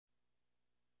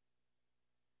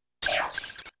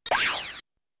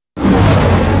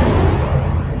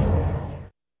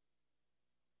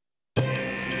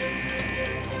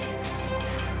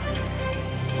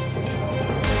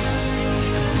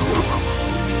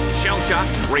Shell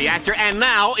Shock, Reactor, and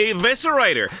now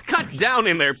Eviscerator, cut down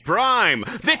in their prime,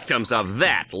 victims of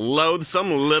that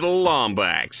loathsome little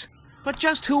lombax. But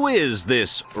just who is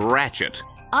this Ratchet?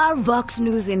 Our Vox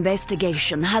News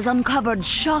investigation has uncovered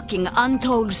shocking,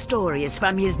 untold stories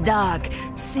from his dark,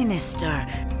 sinister,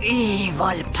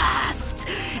 evil past.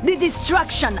 The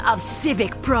destruction of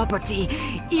civic property,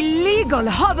 illegal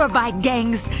hoverbike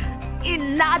gangs,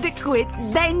 inadequate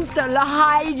dental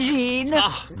hygiene.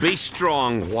 Be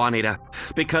strong, Juanita,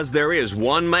 because there is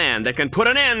one man that can put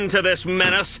an end to this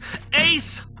menace.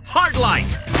 Ace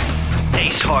Hardlight!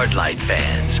 Ace Hardlight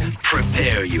fans,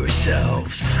 prepare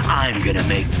yourselves. I'm gonna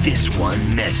make this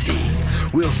one messy.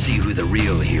 We'll see who the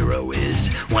real hero is.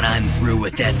 When I'm through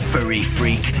with that furry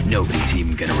freak, nobody's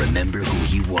even gonna remember who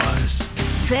he was.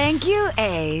 Thank you,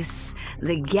 Ace.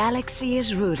 The galaxy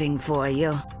is rooting for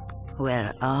you.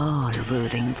 We're all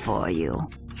rooting for you.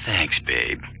 Thanks,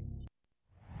 babe.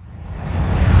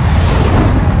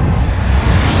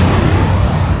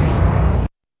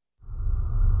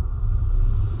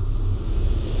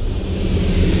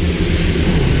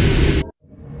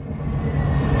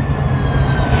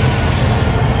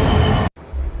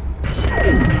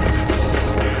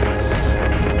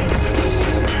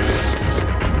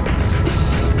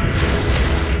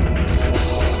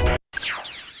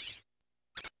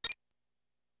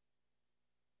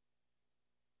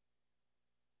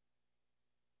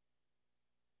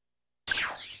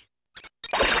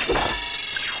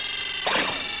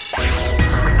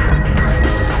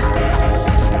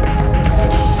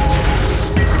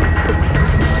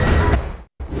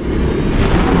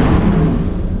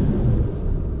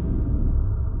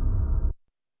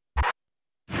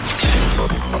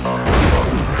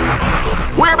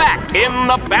 We're back in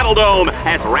the Battle Dome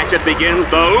as Ratchet begins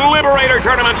the Liberator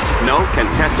tournament. No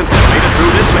contestant has made it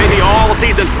through this baby all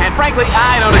season, and frankly,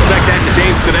 I don't expect that to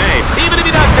change today. Even if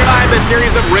he does survive this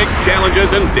series of rigged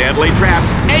challenges and deadly traps,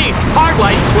 Ace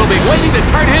Hardlight will be waiting to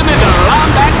turn him into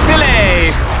Lombax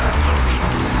Filet.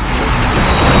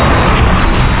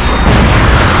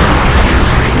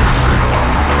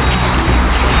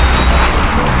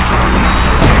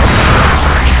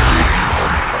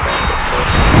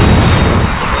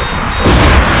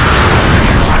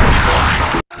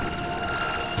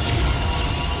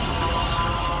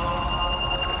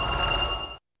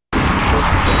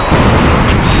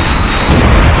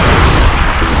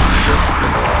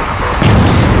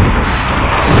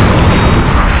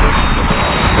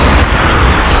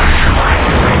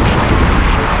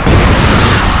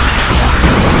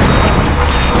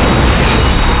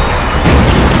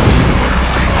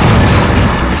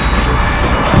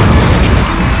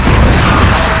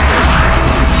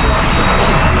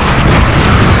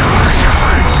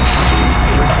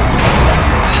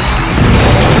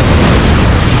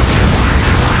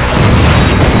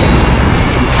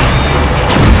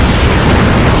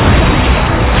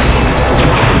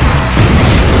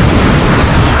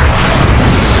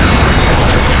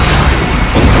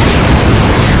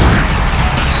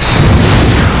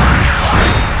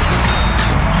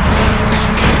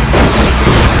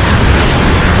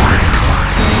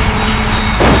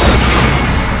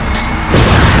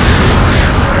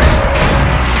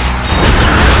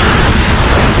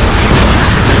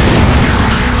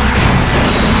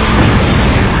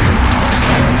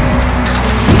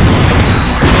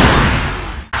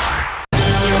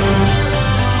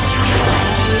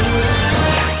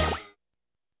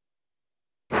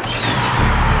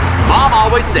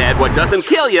 Always said what doesn't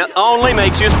kill you only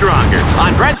makes you stronger.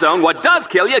 On Dread Zone, what does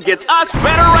kill you gets us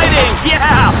better ratings.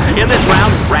 Yeah! In this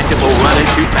round, Ratchet will run and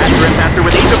shoot faster and faster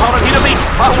with each opponent he defeats.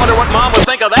 I wonder what Mom would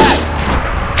think of that.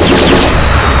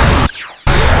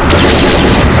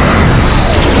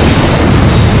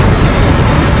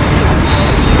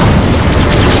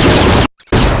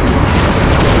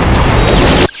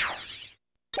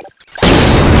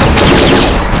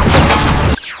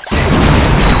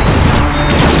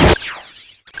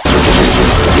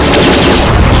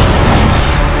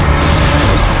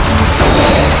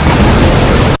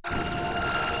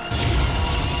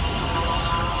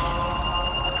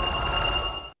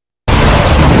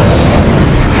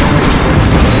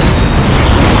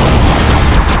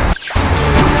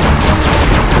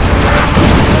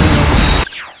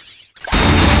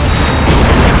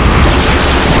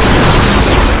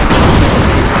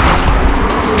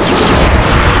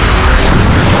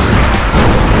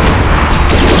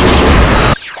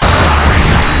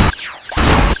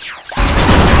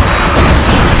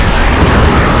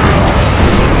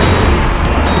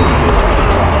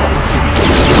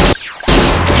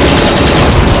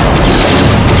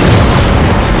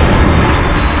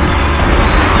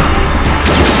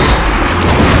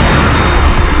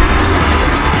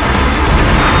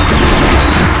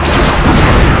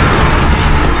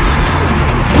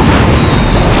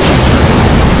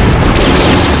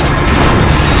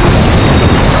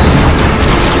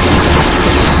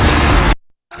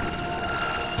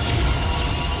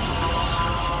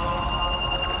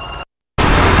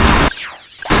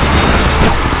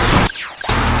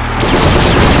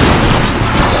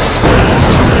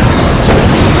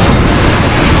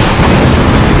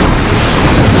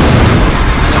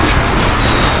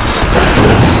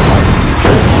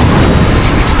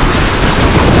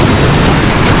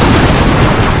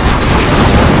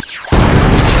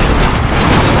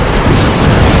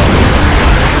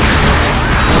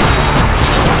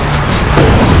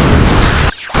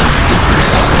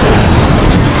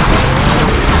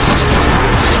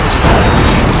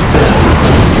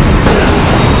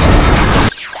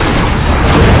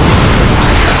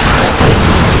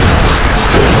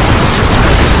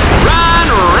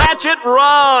 not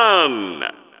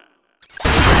run!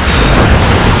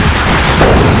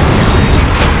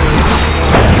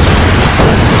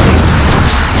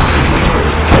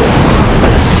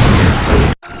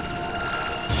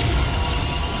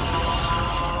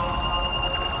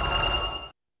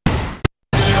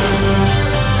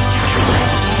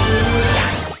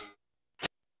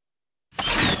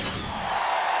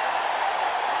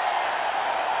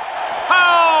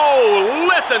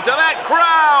 Listen to that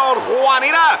crowd,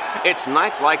 Juanita! It's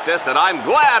nights like this that I'm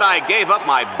glad I gave up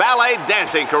my ballet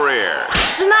dancing career.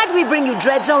 Tonight we bring you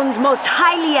Dreadzone's most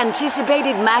highly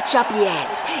anticipated matchup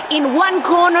yet. In one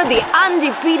corner, the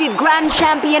undefeated Grand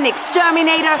Champion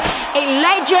Exterminator, a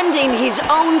legend in his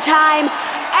own time,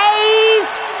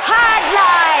 Ace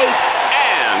Headlights!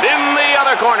 And in the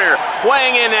other corner,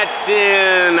 weighing in at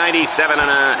 97.5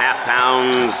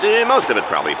 pounds, most of it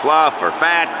probably fluff or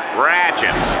fat,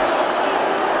 Ratchet.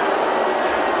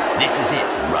 This is it,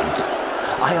 Runt.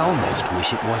 I almost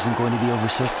wish it wasn't going to be over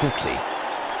so quickly.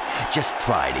 Just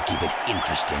try to keep it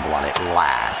interesting while it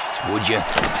lasts, would you?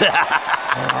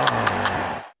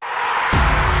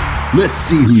 Let's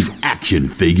see whose action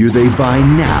figure they buy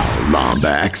now,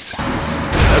 Lombax.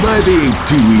 Am I being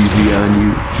too easy on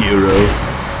you, hero?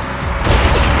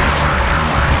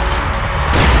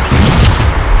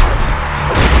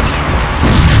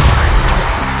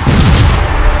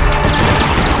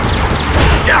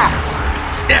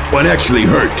 That one actually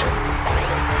hurt.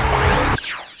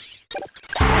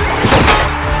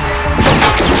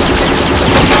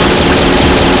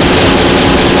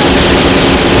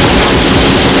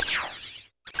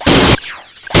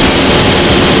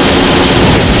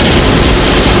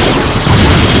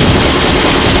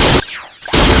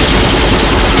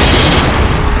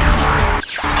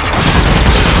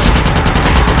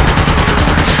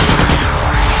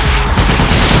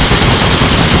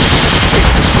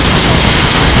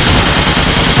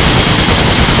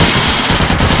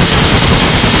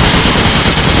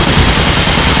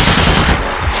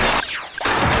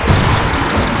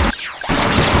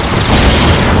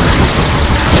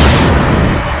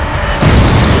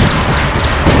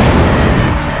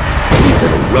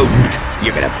 Rodent,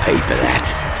 you're gonna pay for that.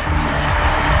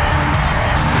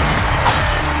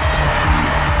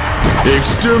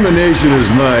 Extermination is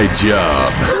my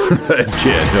job. I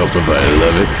can't help if I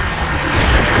love it.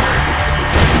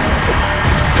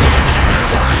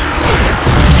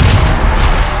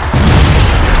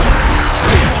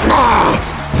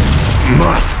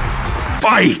 Must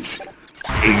fight.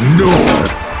 Ignore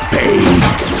pain.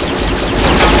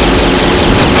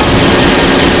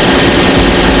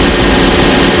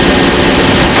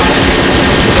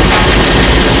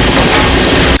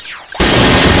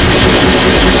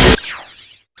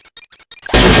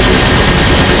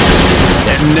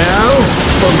 Now,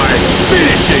 for my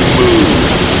finishing move!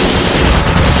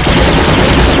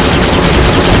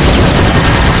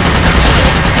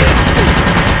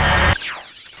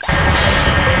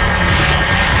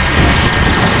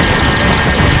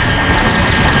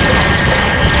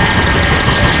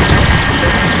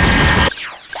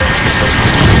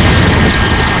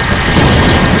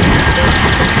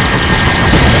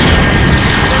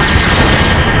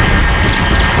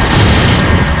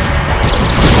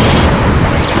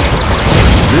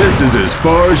 This is as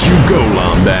far as you go,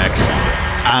 Lombax.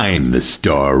 I'm the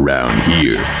star around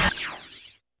here.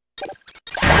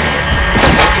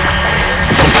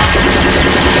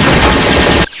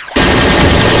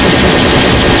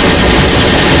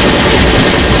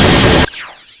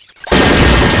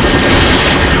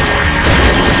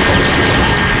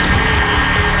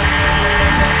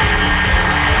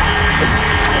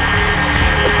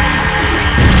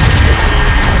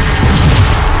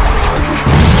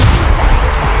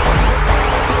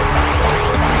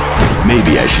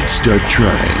 Maybe I should start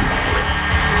trying.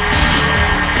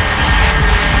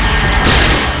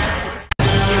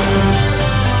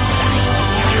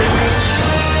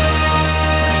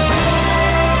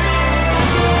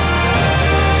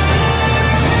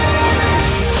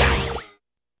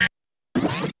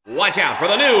 Watch out for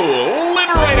the new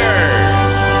Liberator!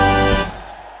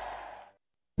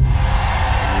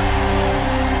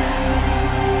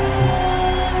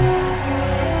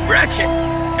 Ratchet!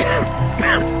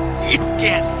 You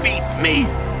can't beat me.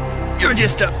 You're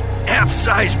just a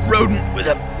half-sized rodent with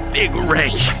a big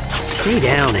wrench. Stay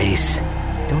down, Ace.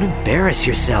 Don't embarrass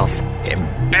yourself.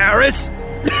 Embarrass?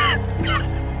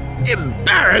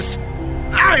 Embarrass?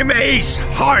 I'm Ace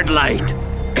Hardlight.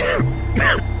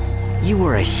 You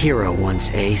were a hero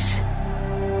once, Ace.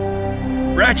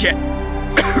 Ratchet.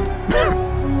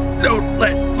 Don't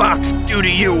let Fox do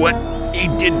to you what he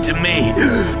did to me.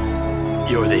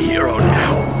 You're the hero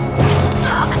now.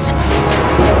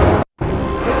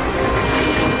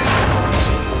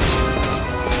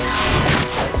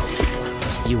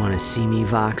 You want to see me,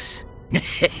 Vox?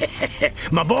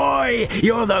 My boy,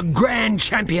 you're the grand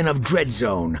champion of Dread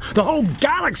Zone. The whole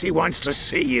galaxy wants to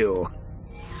see you.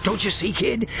 Don't you see,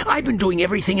 kid? I've been doing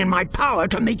everything in my power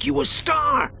to make you a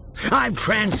star. I've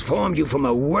transformed you from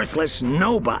a worthless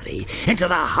nobody into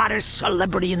the hottest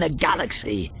celebrity in the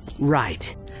galaxy.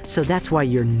 Right. So that's why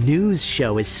your news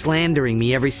show is slandering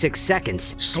me every 6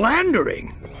 seconds. Slandering?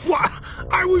 Why,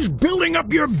 I was building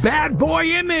up your bad boy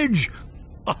image.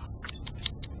 Oh.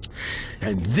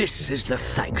 And this is the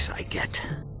thanks I get.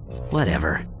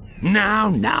 Whatever.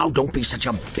 Now, don't be such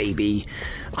a baby.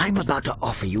 I'm about to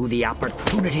offer you the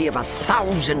opportunity of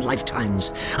 1,000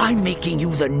 lifetimes. I'm making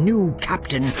you the new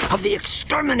captain of the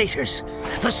Exterminators,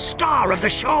 the star of the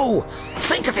show.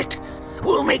 Think of it.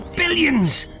 We'll make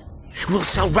billions. We'll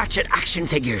sell Ratchet action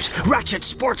figures, Ratchet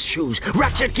sports shoes,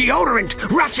 Ratchet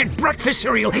deodorant, Ratchet breakfast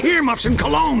cereal, earmuffs and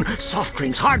cologne, soft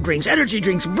drinks, hard drinks, energy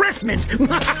drinks, breath mints.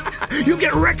 You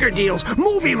get record deals,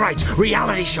 movie rights,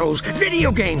 reality shows,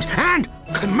 video games, and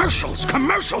commercials.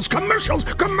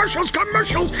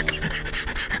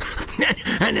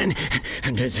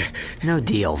 No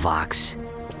deal, Vox.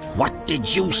 What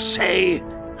did you say?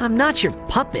 I'm not your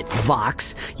puppet,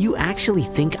 Vox. You actually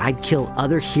think I'd kill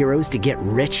other heroes to get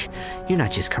rich? You're not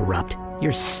just corrupt,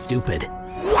 you're stupid.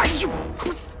 Why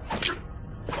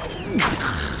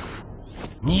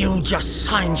you just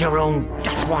signed your own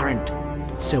death warrant.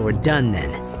 So we're done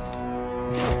then.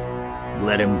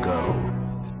 Let him go.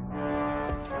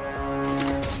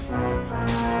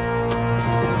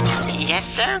 Yes,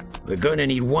 sir? We're going to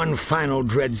need one final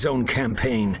Dread Zone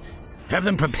campaign. Have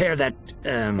them prepare that,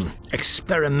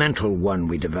 experimental one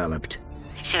we developed.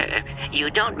 Sir, you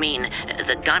don't mean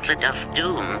the Gauntlet of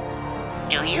Doom,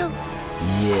 do you?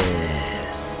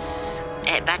 Yes.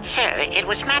 But, sir, it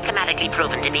was mathematically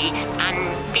proven to be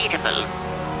unbeatable.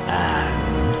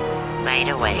 And? Right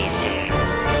away, sir.